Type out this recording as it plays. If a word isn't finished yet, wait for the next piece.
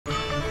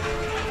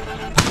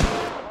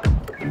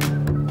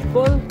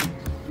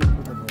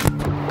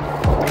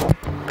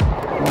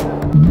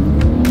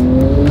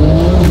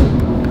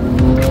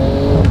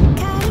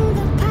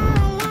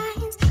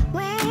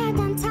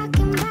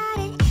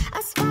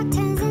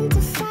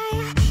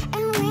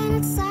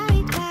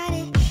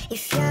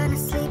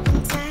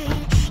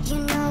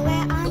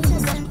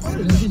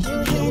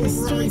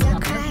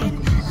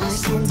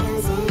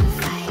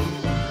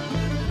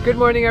Good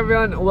morning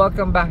everyone,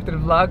 welcome back to the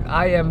vlog.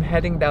 I am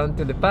heading down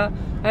to Lipa.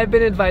 I've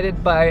been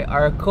invited by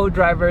our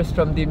co-drivers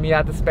from the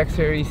Miata Spec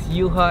Series,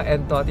 Yuha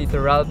and Toti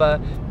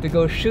Toralba, to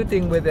go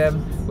shooting with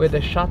them with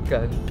a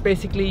shotgun.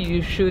 Basically,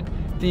 you shoot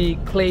the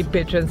clay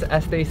pigeons,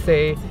 as they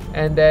say,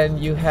 and then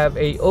you have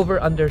a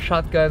over-under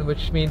shotgun,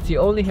 which means you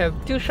only have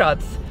 2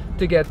 shots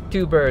to get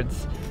 2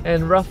 birds.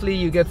 And roughly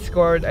you get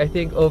scored, I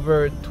think,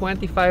 over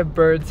 25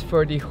 birds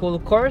for the whole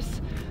course.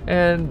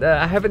 And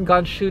I haven't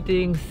gone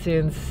shooting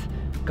since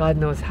God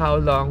knows how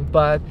long,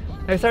 but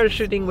I started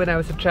shooting when I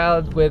was a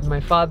child with my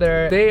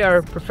father. They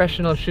are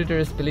professional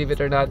shooters, believe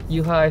it or not.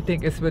 Yuha, I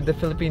think, is with the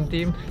Philippine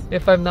team,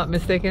 if I'm not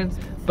mistaken.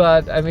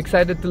 But I'm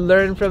excited to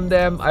learn from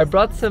them. I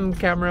brought some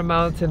camera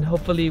mounts and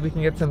hopefully we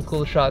can get some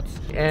cool shots.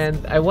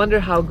 And I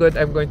wonder how good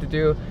I'm going to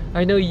do.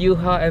 I know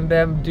Yuha and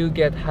them do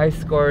get high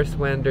scores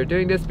when they're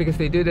doing this because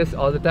they do this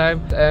all the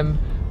time. I'm,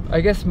 I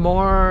guess,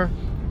 more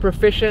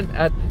proficient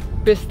at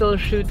pistol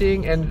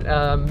shooting and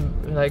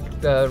like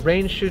the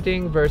range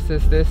shooting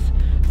versus this.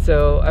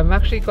 So I'm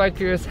actually quite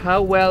curious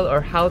how well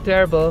or how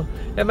terrible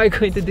am I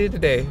going to do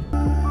today.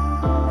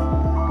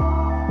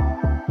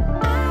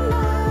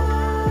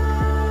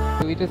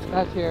 We just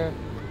got here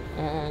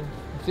and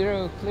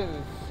 0 clues.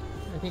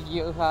 I think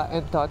Yuha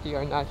and Toti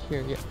are not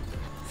here yet.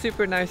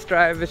 Super nice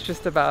drive. It's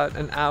just about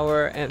an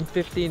hour and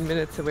 15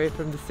 minutes away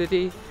from the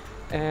city,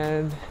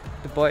 and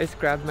the boys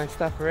grabbed my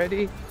stuff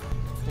already.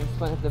 There's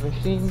one of the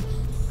machines.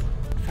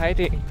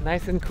 Exciting,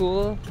 nice and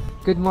cool.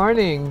 Good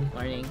morning.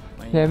 Morning.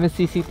 The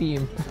MSCC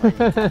team. I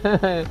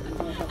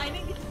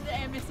think this is the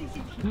MSCC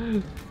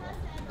team.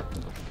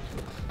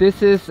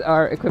 This is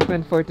our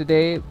equipment for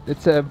today.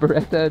 It's a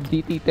Beretta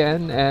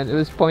DT10 and it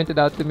was pointed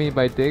out to me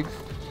by Diggs.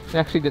 I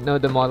actually didn't know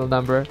the model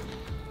number.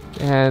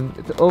 And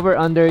it's over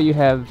under, you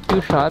have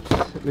 2 shots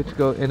which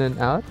go in and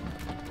out,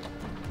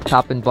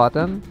 top and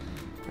bottom.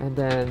 And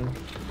then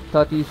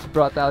Toti's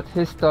brought out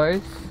his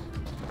toys.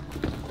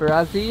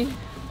 Barazi,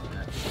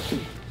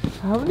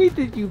 how many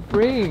did you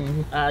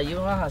bring?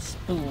 Yuha has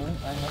 2,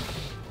 I have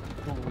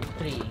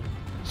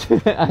 2,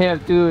 3. I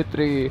have 2,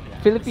 3.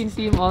 Yeah. Philippine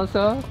team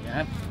also?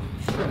 Yep.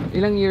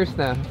 Ilang years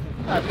na?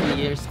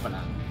 2 years pa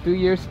lang. 2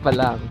 years pa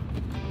lang.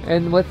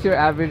 And what's your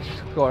average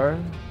score?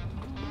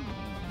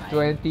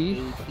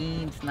 20s?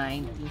 18s,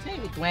 19s,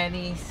 maybe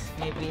 20s,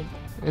 maybe.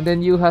 And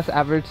then you has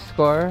average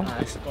score?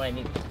 It's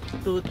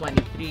 22,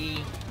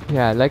 23.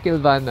 Yeah, like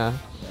Ilvana.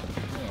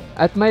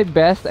 At my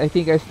best, I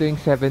think I was doing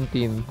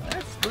 17.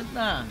 That's good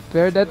na.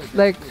 Pero that's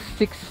like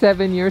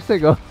 6-7 years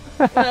ago.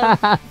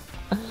 I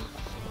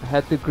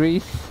had to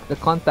grease the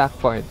contact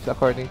points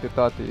according to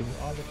Toti.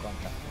 All the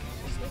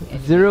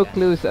contact. 0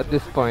 clues at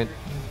this point.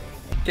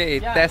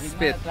 Okay, Yeah, test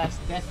spit. Test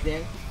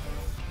there.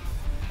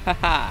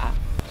 Haha.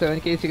 So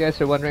in case you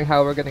guys are wondering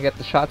how we're gonna get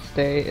the shots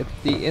today, it's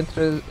the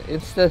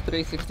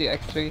Insta360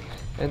 X3,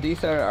 and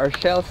these are our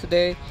shells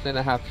today. Then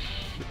I have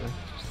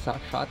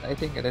shot, I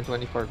think, and then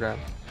 24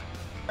 grams.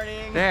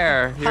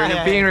 There,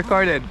 you're being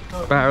recorded.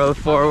 Barrel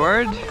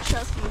forward. How many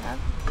shells do you have?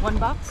 1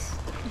 box?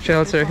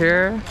 Shells are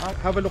here.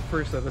 Have a look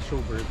first at the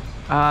showbird.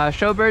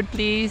 Showbird,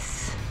 please.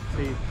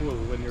 Say pull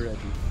when you're ready.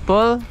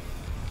 Pull.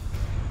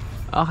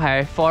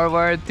 Okay,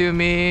 forward to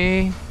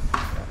me.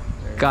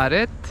 Got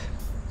it.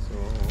 So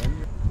when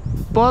you're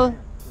Pull.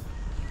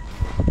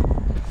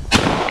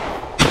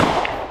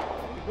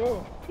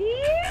 go.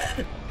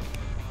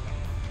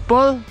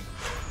 Pull.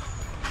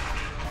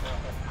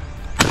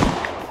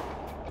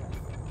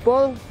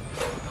 Pull.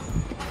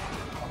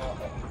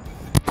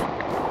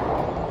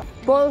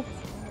 Pull.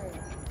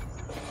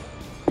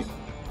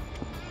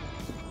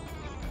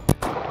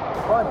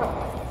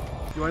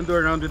 You want to do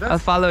a round with I'll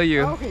us? follow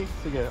you. Okay.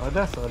 Sige,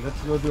 that's all.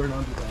 Let's go do a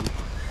round with us.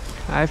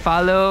 I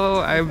follow.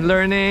 I'm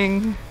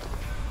learning.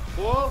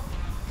 Pull.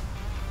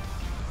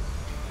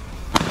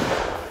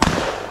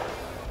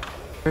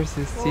 Yours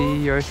is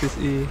C, yours is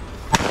E.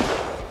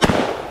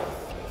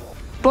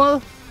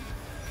 Pull.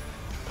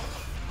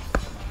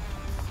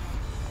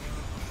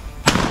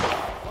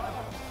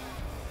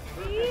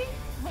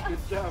 Good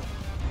job.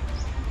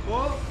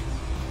 Pull.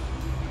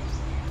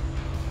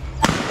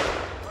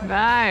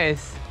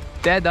 Nice.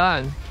 Dead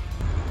on.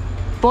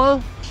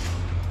 Pull.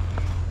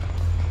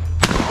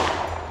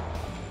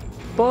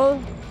 Pull.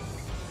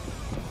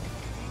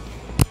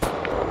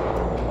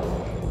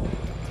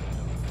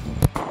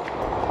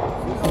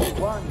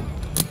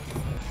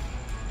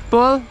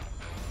 Pull.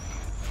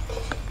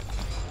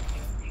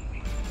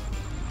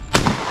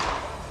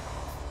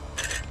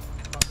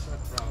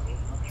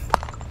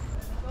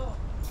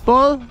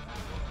 Pull.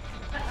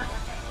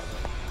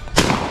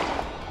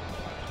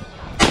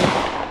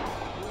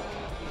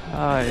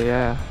 Oh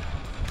yeah.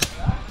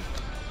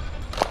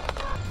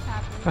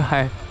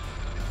 Okay.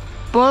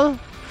 Pull.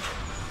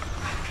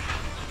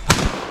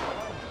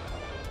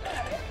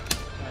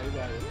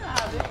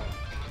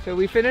 So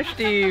we finished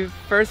the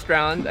first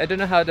round. I don't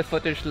know how the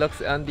footage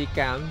looks on the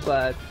cam,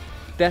 but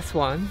that's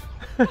one.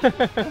 And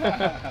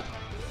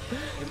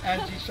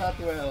Angie shot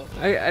well.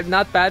 I'm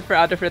not bad for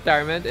out of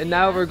retirement. And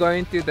now we're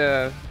going to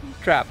the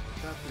trap.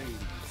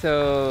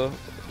 So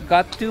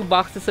Got 2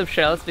 boxes of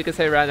shells because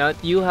I ran out.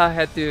 Yuha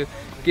had to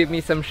give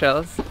me some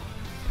shells.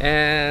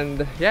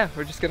 And yeah,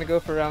 we're just gonna go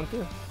for round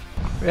 2.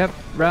 Yep,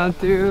 round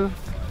 2.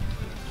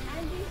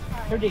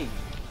 30.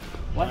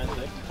 What?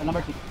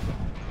 Number 2.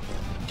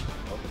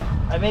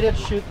 I made it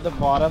shoot the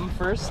bottom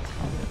first.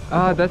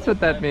 Ah, that's what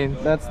that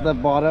means. That's the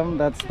bottom,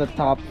 that's the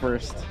top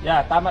first.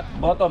 Yeah, tama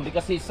bottom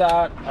because he's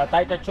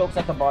tighter chokes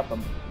at the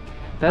bottom.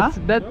 That's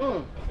Huh? that.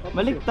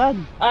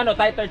 Baliktad. Ah no,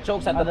 tighter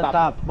chokes at At the the top.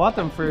 top.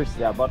 Bottom first.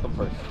 Yeah, bottom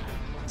first.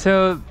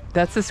 So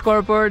that's the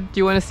scoreboard. Do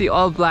you want to see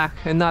all black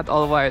and not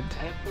all white?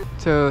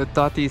 So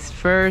Totti's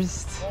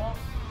first.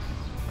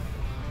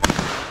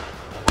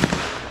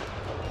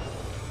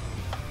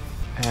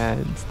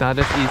 And it's not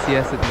as easy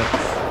as it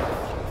looks.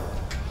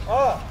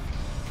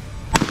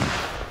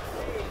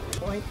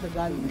 Point the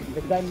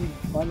gun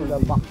on the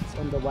box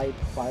on the white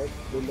part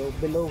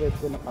below it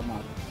to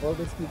nakamat.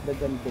 Always keep the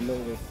gun below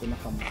it to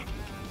nakamat.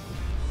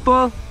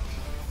 Pull.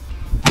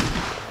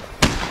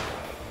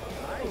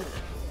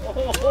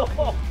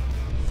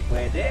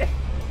 Pwede.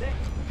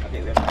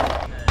 Okay, wait.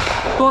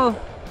 Pull.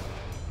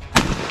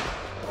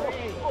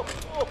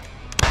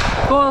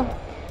 Pull.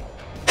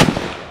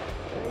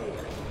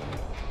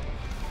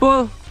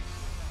 Pull.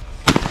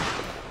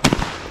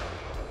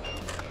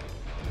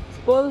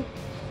 Pull.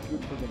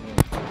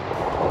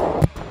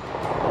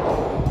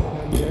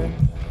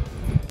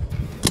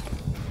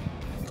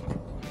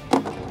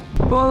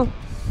 Pull.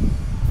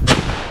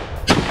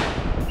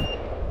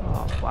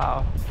 Oh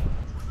wow.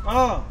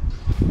 Oh!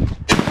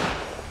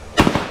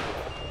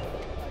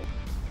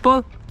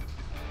 Pull.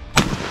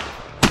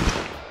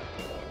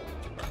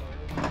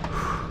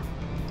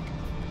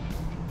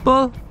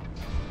 Pull.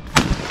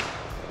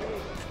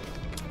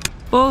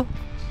 Pull.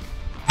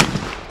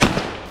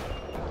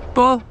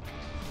 Pull.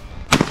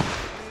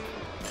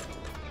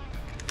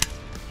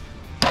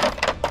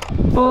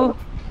 Pull.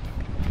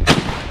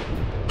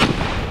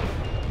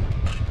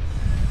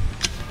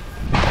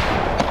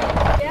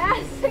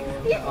 Yes,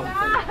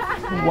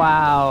 65!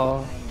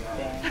 Wow.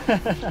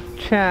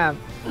 Champ.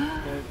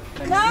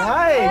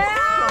 Nice!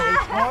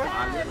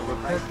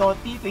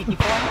 Totti, 20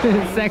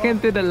 points.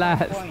 Second to the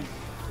last.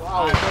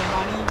 Wow,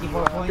 money,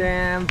 24 points.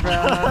 Damn, bro.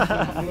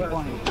 3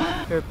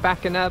 points. We're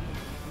packing up.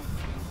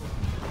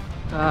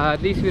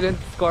 At least we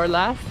didn't score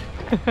last.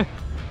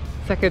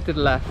 Second to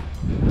the last.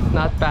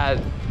 Not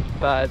bad,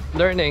 but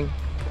learning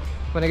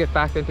when I get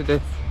back into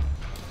this.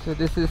 So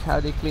this is how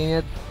they clean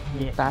it.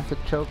 Yeah. Pass a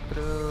choke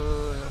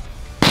through the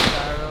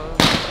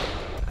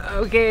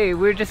barrel. Okay,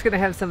 we're just gonna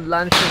have some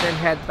lunch and then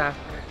head back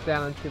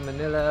down to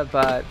Manila,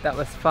 but that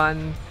was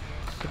fun.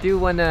 I do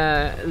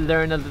wanna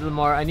learn a little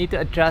more. I need to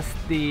adjust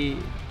the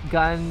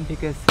gun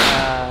because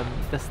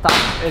the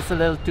stock is a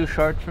little too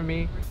short for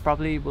me.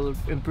 Probably will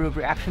improve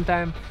reaction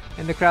time,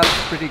 and the crowd is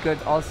pretty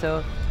good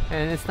also,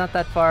 and it's not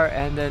that far,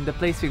 and then the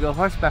place we go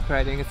horseback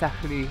riding is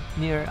actually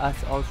near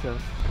us also.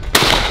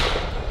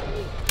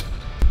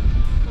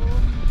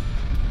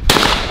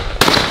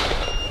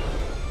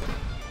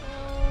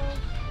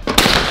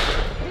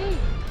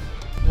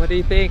 What do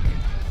you think?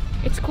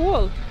 It's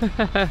cool.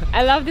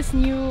 I love this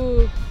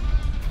new...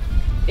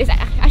 It's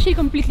actually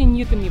completely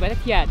new to me, but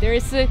yeah, there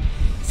is a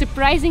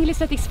surprisingly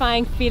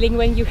satisfying feeling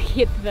when you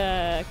hit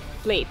the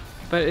plate.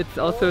 But it's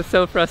also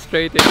so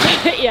frustrating.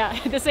 Yeah,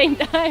 at the same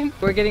time.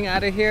 We're getting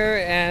out of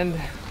here, and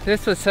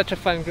this was such a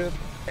fun group.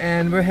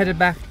 And we're headed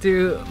back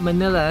to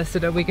Manila so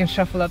that we can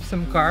shuffle up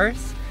some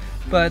cars.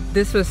 But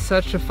this was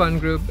such a fun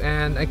group,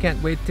 and I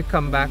can't wait to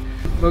come back.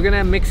 We're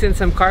gonna mix in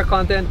some car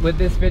content with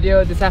this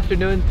video this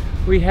afternoon.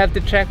 We have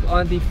to check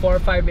on the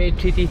 458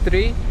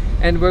 GT3,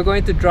 and we're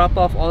going to drop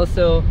off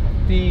also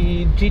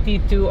the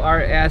GT2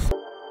 RS.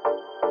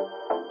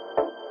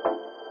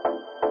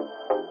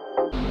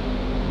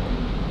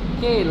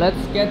 Okay,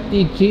 let's get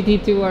the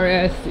GT2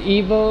 RS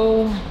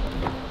Evo.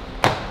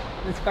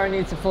 This car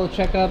needs a full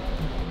checkup.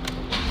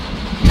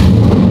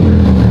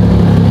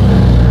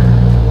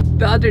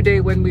 The other day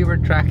when we were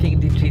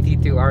tracking the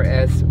GT2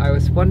 RS, I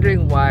was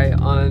wondering why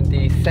on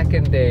the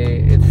second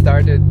day it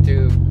started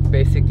to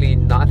basically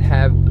not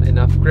have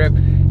enough grip.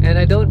 And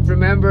I don't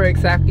remember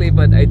exactly,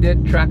 but I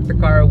did track the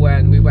car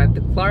when we went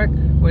to Clark,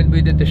 when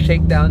we did the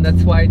shakedown.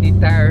 That's why the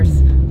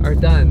tires are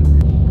done.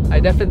 I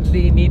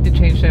definitely need to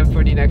change them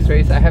for the next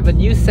race. I have a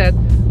new set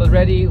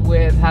already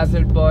with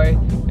Hazard Boy,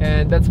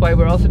 and that's why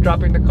we're also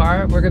dropping the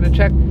car. We're gonna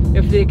check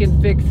if they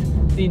can fix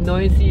the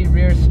noisy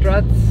rear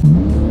struts.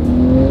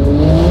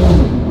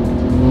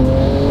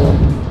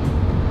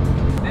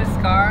 This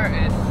car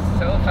is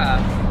so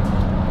fast.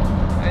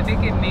 I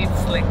think it needs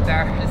slick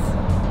tires.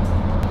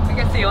 I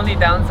guess the only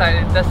downside,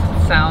 it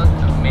doesn't sound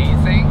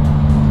amazing,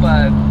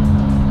 but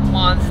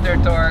monster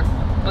torque,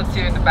 puts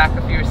you in the back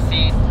of your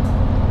seat.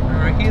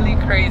 Really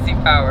crazy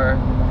power,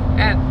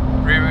 and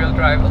rear-wheel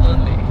drive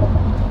only.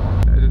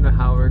 I don't know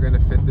how we're gonna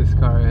fit this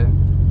car in.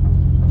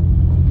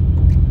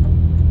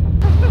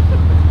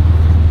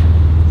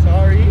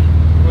 Sorry.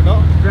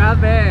 Uno.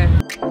 Grabe!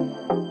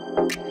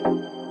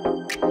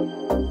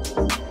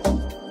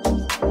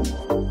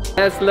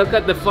 Let's look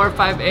at the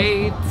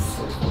 458s.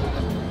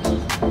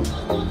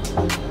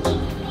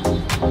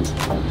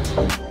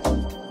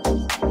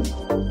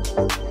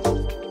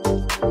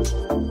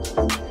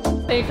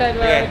 Thanks,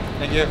 Edward.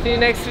 Thank you. See you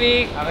next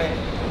week. Okay.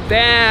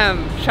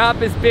 Damn,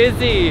 shop is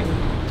busy.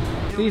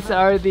 These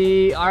are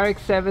the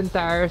RX-7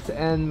 tires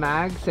and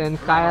mags, and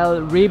Kyle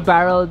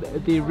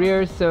rebarreled the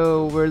rear,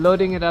 so we're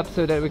loading it up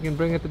so that we can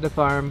bring it to the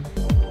farm.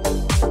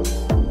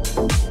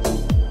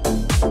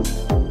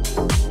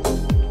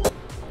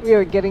 We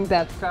are getting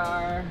that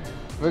car.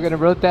 We're gonna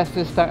road test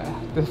this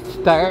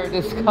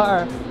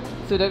car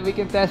so that we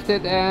can test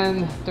it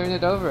and turn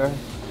it over.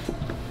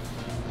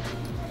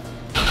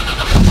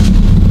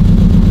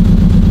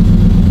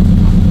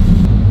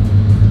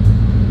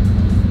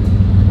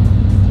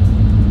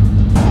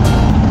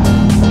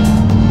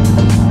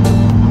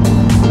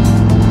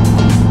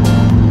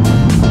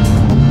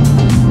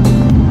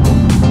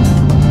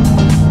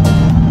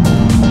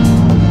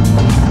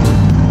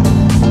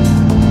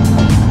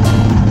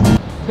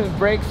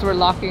 Brakes were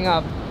locking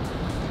up.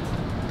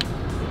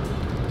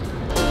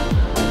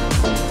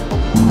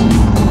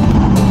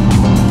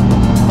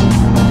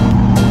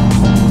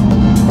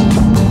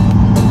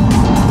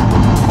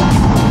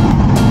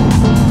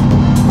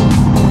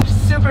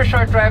 Super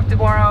short drive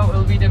tomorrow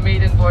will be the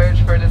maiden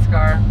voyage for this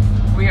car.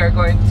 We are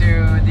going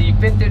to the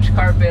Vintage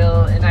Car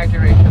Bill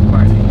inauguration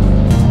party.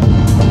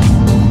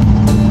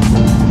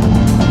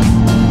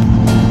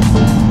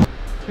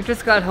 We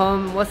just got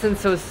home, wasn't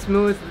so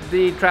smooth,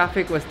 the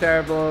traffic was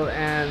terrible,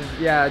 and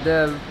yeah,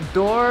 the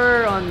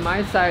door on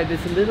my side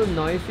is a little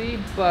noisy,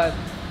 but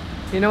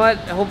you know what,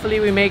 hopefully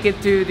we make it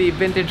to the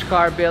Vintage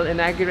Car Bill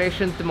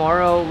inauguration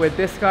tomorrow with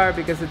this car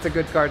because it's a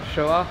good car to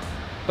show off.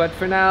 But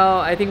for now,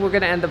 I think we're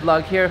gonna end the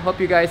vlog here. Hope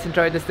you guys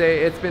enjoyed this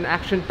day. It's been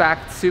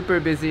action-packed, super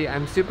busy,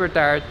 I'm super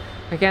tired.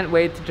 I can't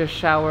wait to just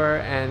shower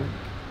and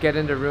get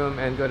in the room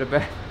and go to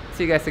bed.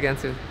 See you guys again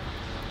soon.